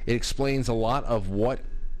here, it explains a lot of what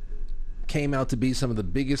came out to be some of the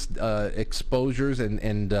biggest exposures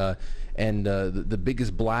and the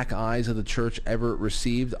biggest black eyes of the church ever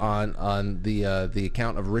received on the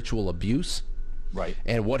account of ritual abuse. Right.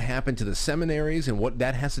 And what happened to the seminaries and what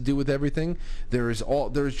that has to do with everything. There's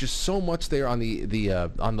just so much there on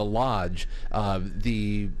the lodge.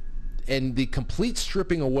 And the complete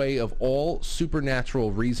stripping away of all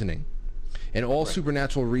supernatural reasoning and all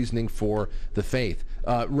supernatural reasoning for the faith.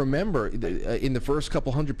 Remember, in the first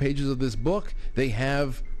couple hundred pages of this book, they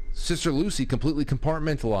have Sister Lucy completely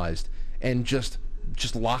compartmentalized and just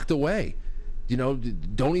locked away.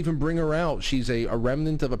 Don't even bring her out. She's a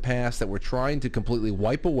remnant of a past that we're trying to completely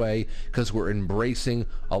wipe away because we're embracing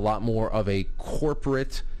a lot more of a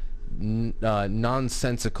corporate,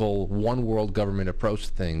 nonsensical one world government approach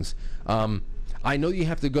to things. I know you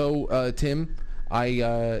have to go, Tim.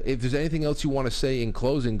 If there's anything else you want to say in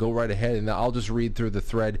closing, go right ahead, and I'll just read through the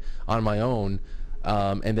thread on my own,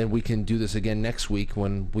 and then we can do this again next week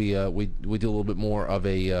when we do a little bit more of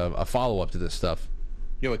a follow up to this stuff.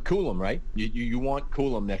 At Coolum, right? You want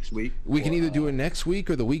Coolum next week? We can either do it next week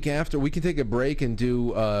or the week after. We can take a break and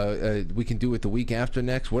we can do it the week after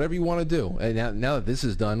next. Whatever you want to do. And now that this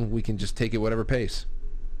is done, we can just take it whatever pace.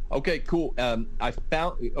 Okay, cool. I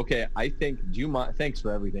think. Do you mind? Thanks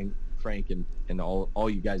for everything, Frank, and all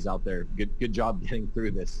you guys out there. Good job getting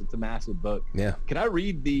through this. It's a massive book. Yeah. Can I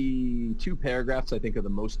read the 2 paragraphs I think are the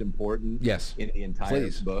most important? Yes. In the entire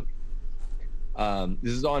Please. book.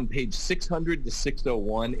 This is on page 600 to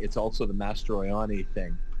 601. It's also the Mastroianni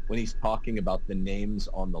thing when he's talking about the names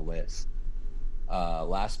on the list.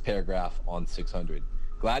 Last paragraph on 600.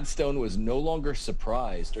 Gladstone was no longer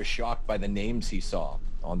surprised or shocked by the names he saw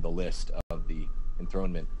on the list of the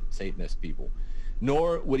enthronement Satanist people,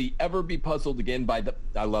 nor would he ever be puzzled again by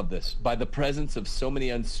the presence of so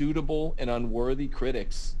many unsuitable and unworthy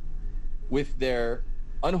critics with their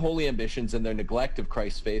unholy ambitions and their neglect of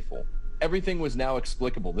Christ's faithful. Everything was now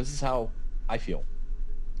explicable. This is how I feel.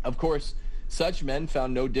 Of course, such men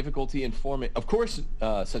found no difficulty in forming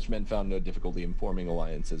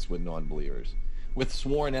alliances with non-believers, with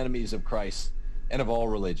sworn enemies of Christ and of all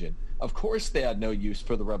religion. Of course, they had no use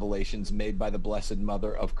for the revelations made by the Blessed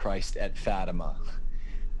Mother of Christ at Fatima.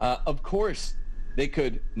 Of course, they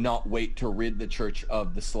could not wait to rid the Church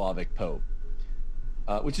of the Slavic Pope.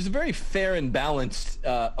 Which is a very fair and balanced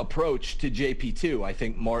approach to JP2, I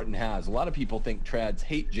think Martin has. A lot of people think trads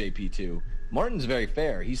hate JP2. Martin's very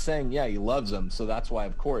fair. He's saying, yeah, he loves them, so that's why,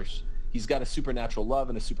 of course, he's got a supernatural love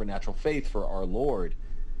and a supernatural faith for our Lord.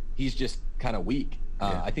 He's just kind of weak.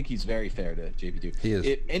 I think he's very fair to JP2. He is.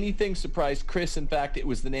 If anything surprised Chris, in fact, it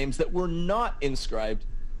was the names that were not inscribed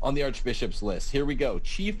on the Archbishop's list. Here we go.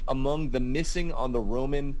 Chief among the missing on the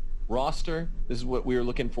Roman roster, this is what we were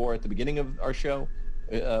looking for at the beginning of our show,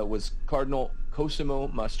 was Cardinal Cosimo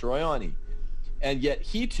Mastroianni. And yet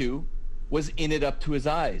he too was in it up to his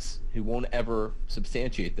eyes. He won't ever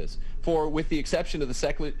substantiate this. For with the exception of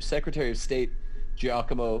the Secretary of State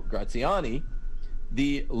Giacomo Graziani,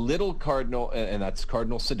 the little cardinal, and that's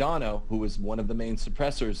Cardinal Sedano, who was one of the main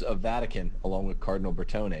suppressors of Vatican, along with Cardinal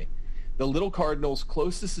Bertone. The little cardinal's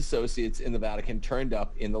closest associates in the Vatican turned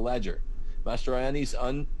up in the ledger. Mastroianni's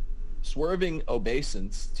unswerving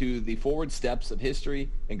obeisance to the forward steps of history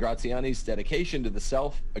and Graziani's dedication to the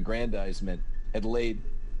self-aggrandizement had laid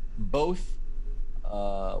both,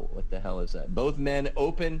 what the hell is that? Both men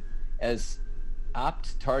open as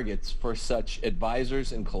apt targets for such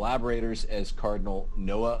advisors and collaborators as Cardinal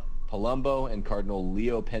Noah Palumbo and Cardinal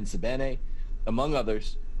Leo Pensabene, among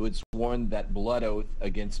others, who had sworn that blood oath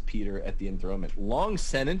against Peter at the enthronement. Long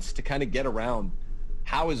sentence to kind of get around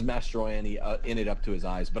how is Mastroianni in it up to his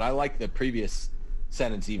eyes. But I like the previous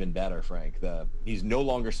sentence even better, Frank. He's no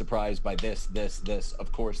longer surprised by this,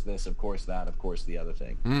 of course that, of course the other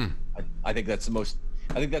thing. I think that's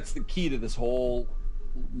the key to this whole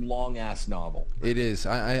long ass novel. It is.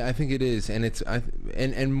 I think it is, and it's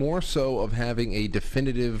and more so of having a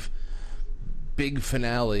definitive big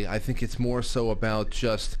finale. I think it's more so about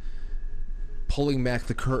just pulling back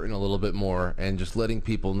the curtain a little bit more and just letting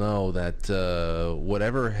people know that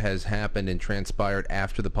whatever has happened and transpired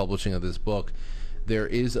after the publishing of this book, there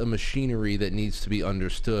is a machinery that needs to be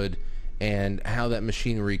understood, and how that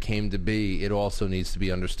machinery came to be, it also needs to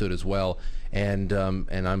be understood as well. And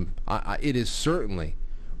it is certainly,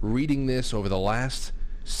 reading this over the last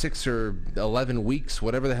 6 or 11 weeks,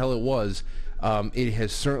 whatever the hell it was, it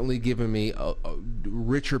has certainly given me a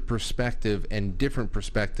richer perspective and different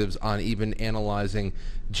perspectives on even analyzing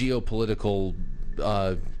geopolitical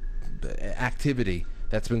activity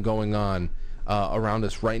that's been going on around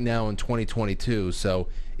us right now in 2022. So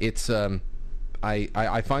it's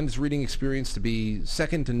I find this reading experience to be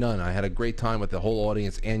second to none. I had a great time with the whole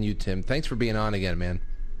audience and you, Tim. Thanks for being on again, man.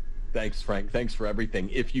 Thanks, Frank. Thanks for everything.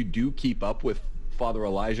 If you do keep up with Father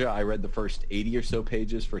Elijah, I read the first 80 or so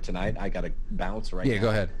pages for tonight. I got to bounce right now. Yeah, go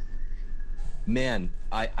ahead. Man,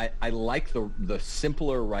 I like the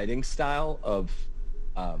simpler writing style of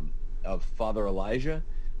Father Elijah,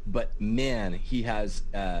 but man, he has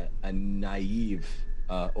a naive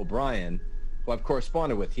O'Brien, who I've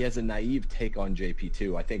corresponded with. He has a naive take on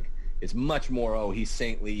JP2. I think it's much more, he's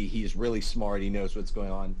saintly, he's really smart, he knows what's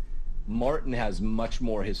going on. Martin has much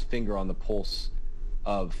more his finger on the pulse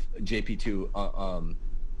of JP2,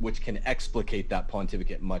 which can explicate that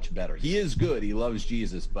pontificate much better. He is good, he loves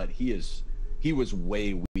Jesus, but he was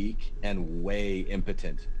way weak and way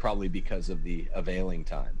impotent, probably because of the availing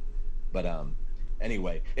time. But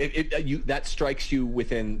anyway, that strikes you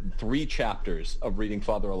within 3 chapters of reading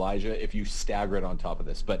Father Elijah if you stagger it on top of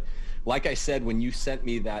this. But like I said, when you sent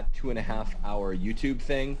me that 2.5-hour YouTube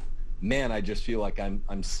thing, man, I just feel like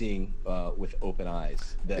I'm seeing with open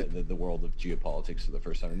eyes the world of geopolitics for the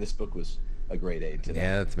first time. And this book was a great aid to that.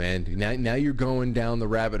 Yeah, man. Now you're going down the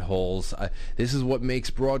rabbit holes. This is what makes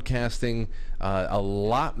broadcasting a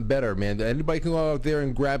lot better, man. Anybody can go out there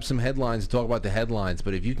and grab some headlines and talk about the headlines,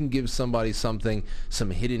 but if you can give somebody something, some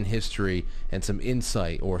hidden history and some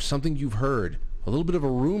insight, or something you've heard, a little bit of a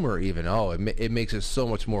rumor even, it makes it so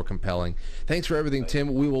much more compelling. Thanks for everything,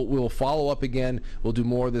 Tim. We will follow up again. We'll do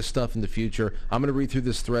more of this stuff in the future. I'm going to read through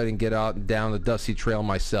this thread and get out and down the dusty trail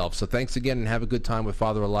myself. So thanks again, and have a good time with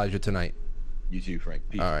Father Elijah tonight. You too, Frank.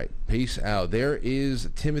 Peace. All right. Peace out. There is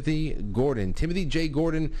Timothy Gordon,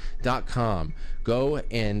 timothyjgordon.com. Go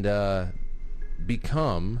and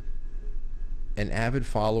become an avid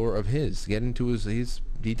follower of his. Get into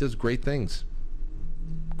he does great things.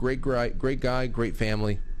 Great guy, great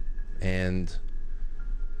family. And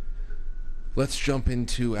let's jump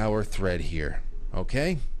into our thread here.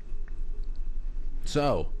 Okay?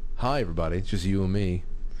 So, hi everybody. It's just you and me.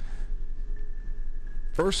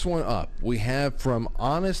 First one up, we have from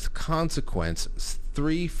Honest Consequence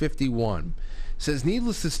 351. Says,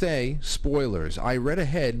 needless to say, spoilers. I read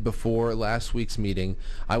ahead before last week's meeting.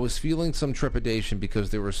 I was feeling some trepidation because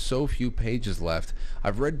there were so few pages left.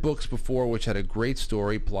 I've read books before which had a great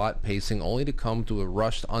story, plot, pacing, only to come to a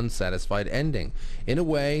rushed, unsatisfied ending. In a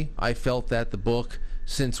way, I felt that the book,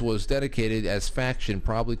 since was dedicated as faction,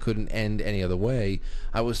 probably couldn't end any other way.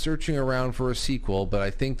 I was searching around for a sequel, but I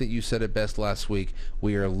think that you said it best last week.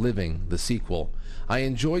 We are living the sequel. I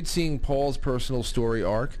enjoyed seeing Paul's personal story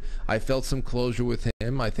arc. I felt some closure with him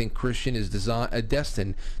I think Christian is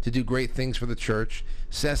destined to do great things for the church.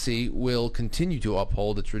 Ceci will continue to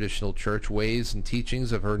uphold the traditional church ways and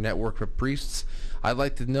teachings of her network of priests. I'd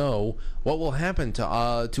like to know what will happen to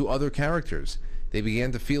other characters. They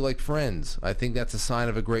began to feel like friends. I think that's a sign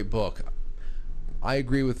of a great book. I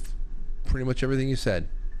agree with pretty much everything you said.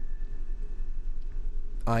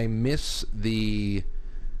 I miss the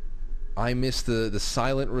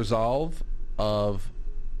silent resolve of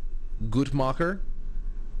Guttmacher.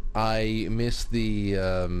 I miss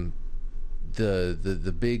the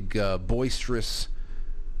big boisterous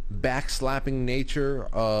backslapping nature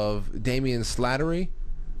of Damien Slattery.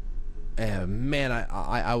 Man,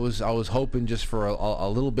 I was hoping just for a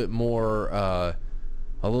little bit more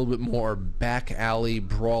back alley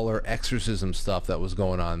brawler exorcism stuff that was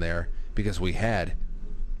going on there, because we had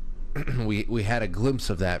we had a glimpse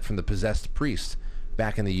of that from the Possessed Priest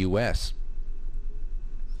back in the U.S.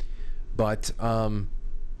 But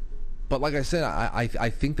like I said, I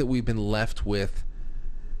think that we've been left with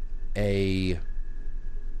a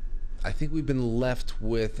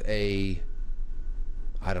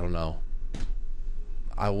I don't know.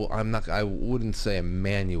 I wouldn't say a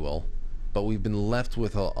manual, but we've been left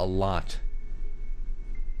with a lot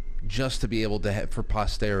just to be able to have, for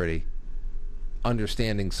posterity,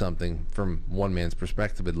 understanding something from one man's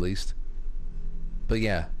perspective at least. But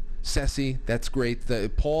yeah, Ceci, that's great.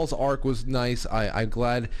 Paul's arc was nice. I'm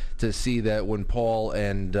glad to see that when Paul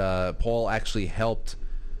actually helped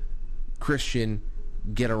Christian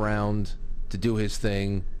get around to do his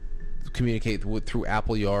thing, communicate through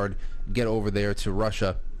Appleyard, get over there to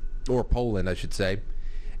Russia, or Poland I should say,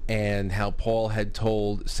 and how Paul had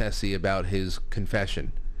told Ceci about his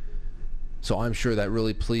confession. So I'm sure that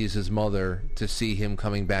really pleased his mother to see him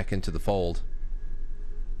coming back into the fold.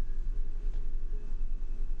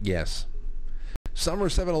 Yes. Summer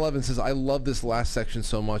 711 says, I love this last section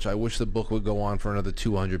so much. I wish the book would go on for another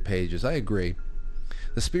 200 pages. I agree.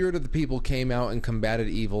 The spirit of the people came out and combated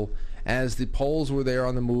evil. As the Poles were there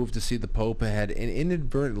on the move to see the Pope, had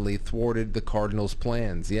inadvertently thwarted the Cardinal's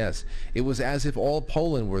plans. Yes, it was as if all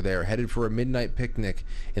Poland were there, headed for a midnight picnic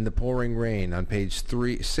in the pouring rain, on page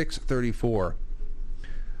 634.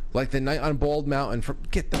 Like the night on Bald Mountain from...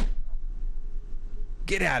 Get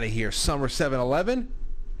out of here, Summer 711.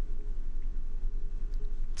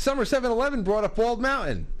 Summer 711 brought up Bald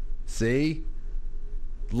Mountain. See?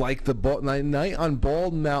 Like the night on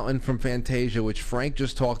Bald Mountain from Fantasia, which Frank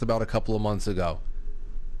just talked about a couple of months ago.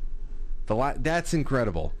 That's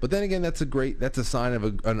incredible. But then again, that's a sign of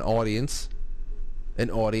an audience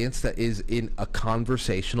that is in a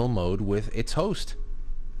conversational mode with its host.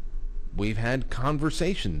 We've had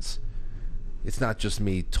conversations. It's not just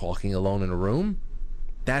me talking alone in a room.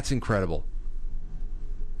 That's incredible.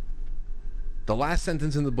 The last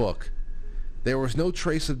sentence in the book. There was no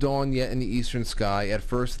trace of dawn yet in the eastern sky. At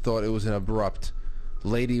first thought it was an abrupt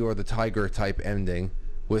Lady or the Tiger type ending,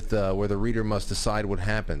 with where the reader must decide what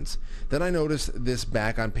happens. Then I noticed this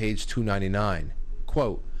back on page 299.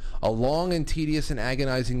 Quote, a long and tedious and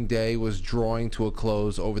agonizing day was drawing to a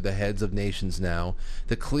close over the heads of nations now.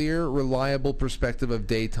 The clear, reliable perspective of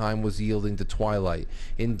daytime was yielding to twilight.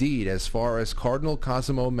 Indeed, as far as Cardinal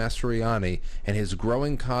Cosimo Mastroianni and his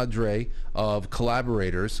growing cadre of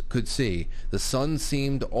collaborators could see, the sun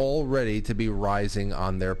seemed already to be rising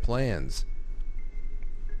on their plans.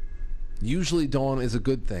 Usually dawn is a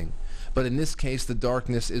good thing, but in this case the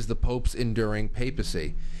darkness is the Pope's enduring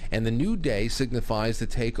papacy, and the new day signifies the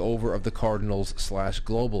takeover of the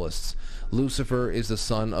cardinals/globalists. Lucifer is the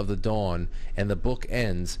son of the dawn, and the book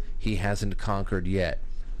ends, he hasn't conquered yet.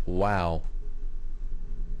 Wow.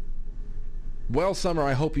 Well, Summer,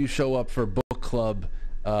 I hope you show up for book club,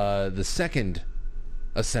 the second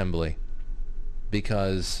assembly,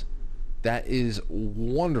 because that is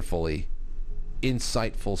wonderfully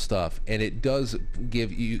insightful stuff, and it does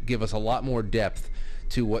give us a lot more depth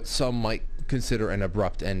to what some might consider an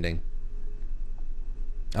abrupt ending.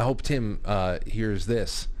 I hope Tim hears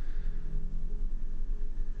this.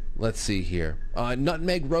 Let's see here.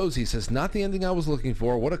 Nutmeg Rosie says, not the ending I was looking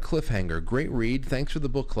for. What a cliffhanger. Great read. Thanks for the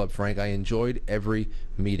book club, Frank. I enjoyed every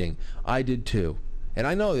meeting. I did too. And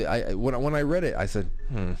I know when I read it, I said,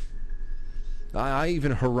 I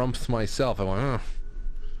even harumphed myself. I went,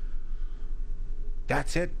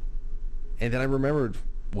 that's it. And then I remembered,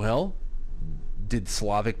 well, did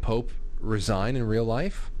Slavic Pope resign in real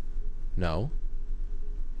life? No.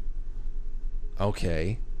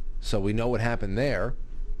 Okay. So we know what happened there.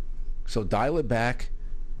 So dial it back.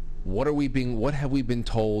 What have we been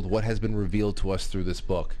told? What has been revealed to us through this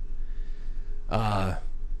book?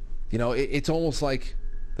 It's almost like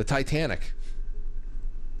the Titanic.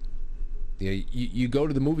 You go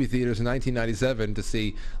to the movie theaters in 1997 to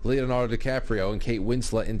see Leonardo DiCaprio and Kate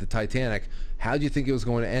Winslet into Titanic. How do you think it was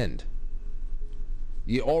going to end?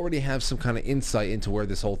 You already have some kind of insight into where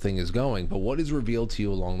this whole thing is going, but what is revealed to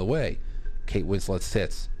you along the way? Kate Winslet's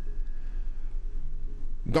tits.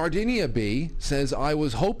 Gardenia B says, I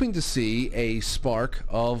was hoping to see a spark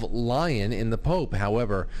of lion in the Pope.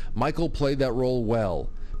 However, Michael played that role well.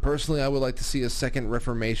 Personally, I would like to see a second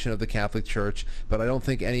reformation of the Catholic Church, but I don't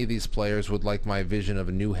think any of these players would like my vision of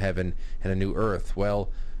a new heaven and a new earth. Well,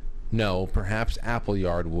 no, perhaps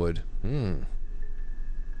Appleyard would.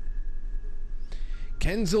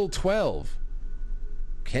 Kenzil 12.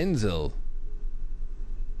 Kenzil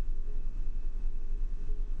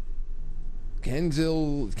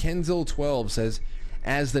 12 says,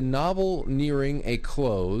 as the novel neared a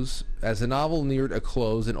close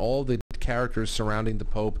and all the characters surrounding the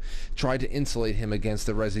Pope tried to insulate him against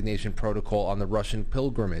the resignation protocol on the Russian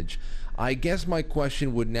pilgrimage, I guess my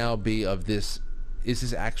question would now be is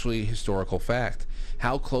this actually a historical fact?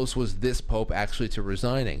 How close was this Pope actually to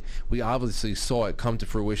resigning? We obviously saw it come to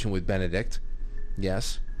fruition with Benedict.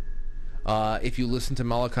 Yes. If you listen to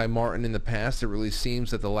Malachi Martin in the past, it really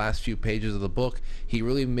seems that the last few pages of the book, he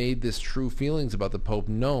really made this true feelings about the Pope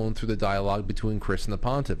known through the dialogue between Chris and the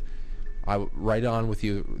Pontiff. Right on with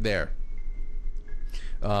you there.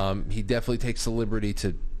 He definitely takes the liberty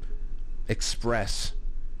to express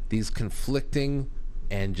these conflicting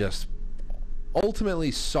and just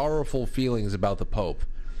ultimately sorrowful feelings about the Pope,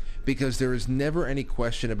 because there is never any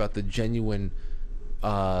question about the genuine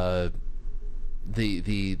the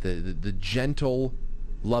gentle,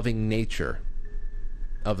 loving nature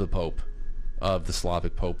of the Pope, of the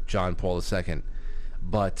Slavic Pope John Paul II,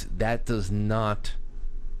 but that does not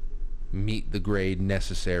meet the grade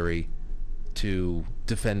necessary to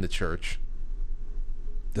defend the Church,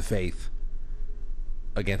 the faith,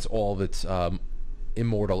 against all of its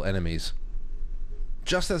immortal enemies.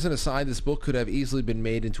 Just as an aside, this book could have easily been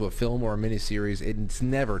made into a film or a miniseries. It's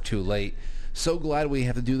never too late. So glad we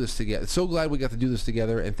have to do this together. So glad we got to do this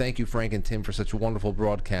together. And thank you, Frank and Tim, for such wonderful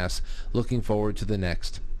broadcasts. Looking forward to the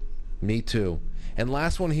next. Me too. And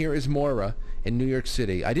last one here is Moira in New York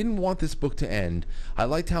City. I didn't want this book to end. I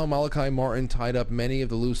liked how Malachi Martin tied up many of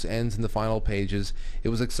the loose ends in the final pages. It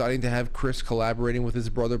was exciting to have Chris collaborating with his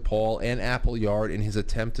brother Paul and Appleyard in his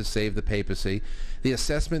attempt to save the papacy. The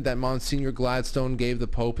assessment that Monsignor Gladstone gave the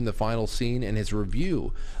Pope in the final scene and his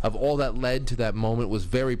review of all that led to that moment was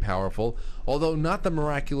very powerful. Although not the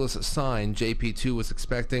miraculous sign JP2 was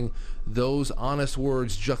expecting, those honest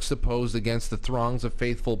words juxtaposed against the throngs of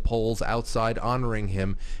faithful Poles outside honoring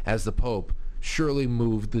him as the Pope surely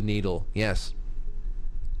moved the needle. Yes.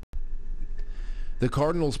 The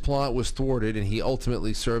Cardinal's plot was thwarted, and he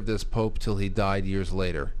ultimately served as Pope till he died years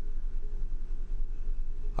later.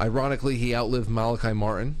 Ironically, he outlived Malachi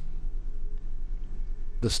Martin.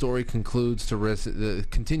 The story continues to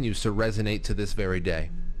resonate to this very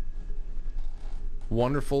day.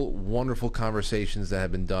 Wonderful, wonderful conversations that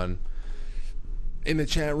have been done in the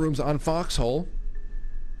chat rooms on Foxhole.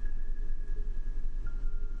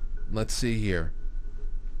 Let's see here.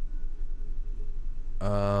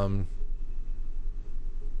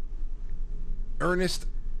 Ernest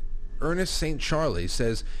St. Charlie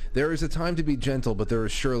says, there is a time to be gentle, but there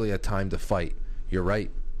is surely a time to fight. You're right.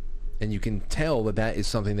 And you can tell that that is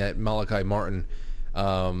something that Malachi Martin,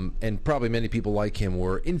 and probably many people like him,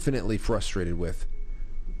 were infinitely frustrated with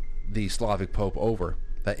the Slavic Pope over.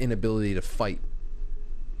 That inability to fight.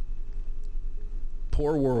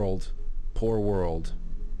 Poor world. Poor world.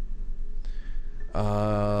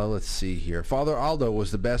 Let's see here. Father Aldo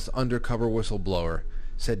was the best undercover whistleblower,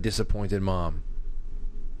 said disappointed mom.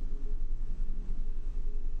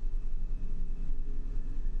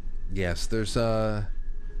 Yes, there's I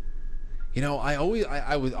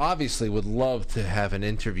would obviously would love to have an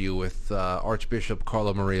interview with Archbishop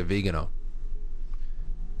Carlo Maria Vigano.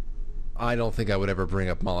 I don't think I would ever bring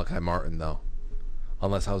up Malachi Martin, though,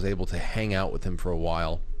 unless I was able to hang out with him for a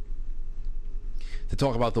while. To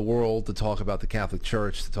talk about the world, to talk about the Catholic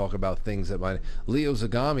Church, to talk about things that might... Leo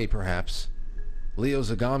Zagami, perhaps. Leo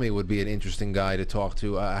Zagami would be an interesting guy to talk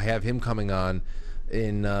to. I have him coming on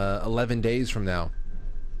in 11 days from now.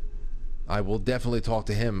 I will definitely talk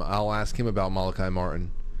to him. I'll ask him about Malachi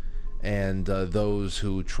Martin and those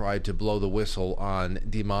who tried to blow the whistle on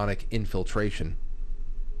demonic infiltration.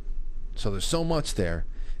 So there's so much there.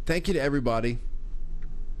 Thank you to everybody.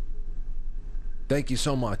 Thank you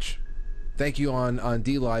so much. Thank you on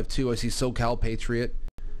D Live too. I see SoCal Patriot.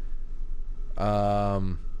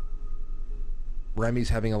 Remy's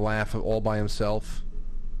having a laugh all by himself.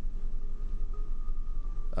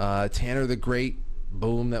 Tanner the Great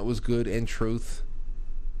Boom, that was good. And Truth.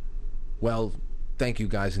 Well, thank you,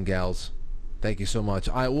 guys and gals. Thank you so much.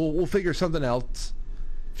 We'll figure something else.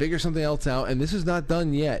 Figure something else out. And this is not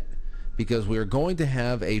done yet because we're going to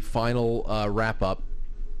have a final wrap-up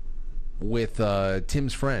with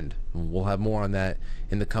Tim's friend. We'll have more on that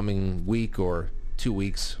in the coming week or 2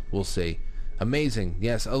 weeks. We'll see. Amazing.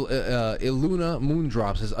 Yes, Iluna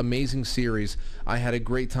Moondrops' amazing series. I had a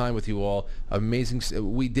great time with you all. Amazing.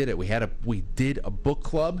 We did it. We did a book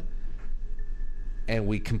club, and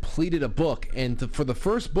we completed a book. And for the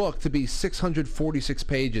first book to be 646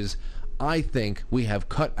 pages, I think we have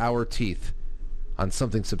cut our teeth on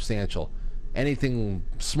something substantial. Anything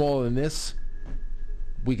smaller than this,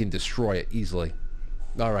 we can destroy it easily.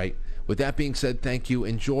 All right. With that being said, thank you.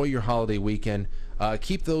 Enjoy your holiday weekend.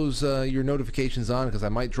 Keep those your notifications on because I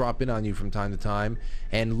might drop in on you from time to time.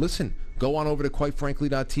 And listen, go on over to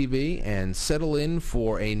quitefrankly.tv and settle in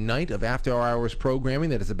for a night of after-hours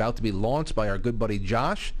programming that is about to be launched by our good buddy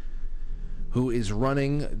Josh, who is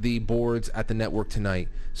running the boards at the network tonight.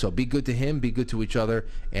 So be good to him, be good to each other,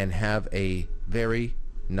 and have a very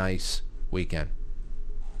nice weekend.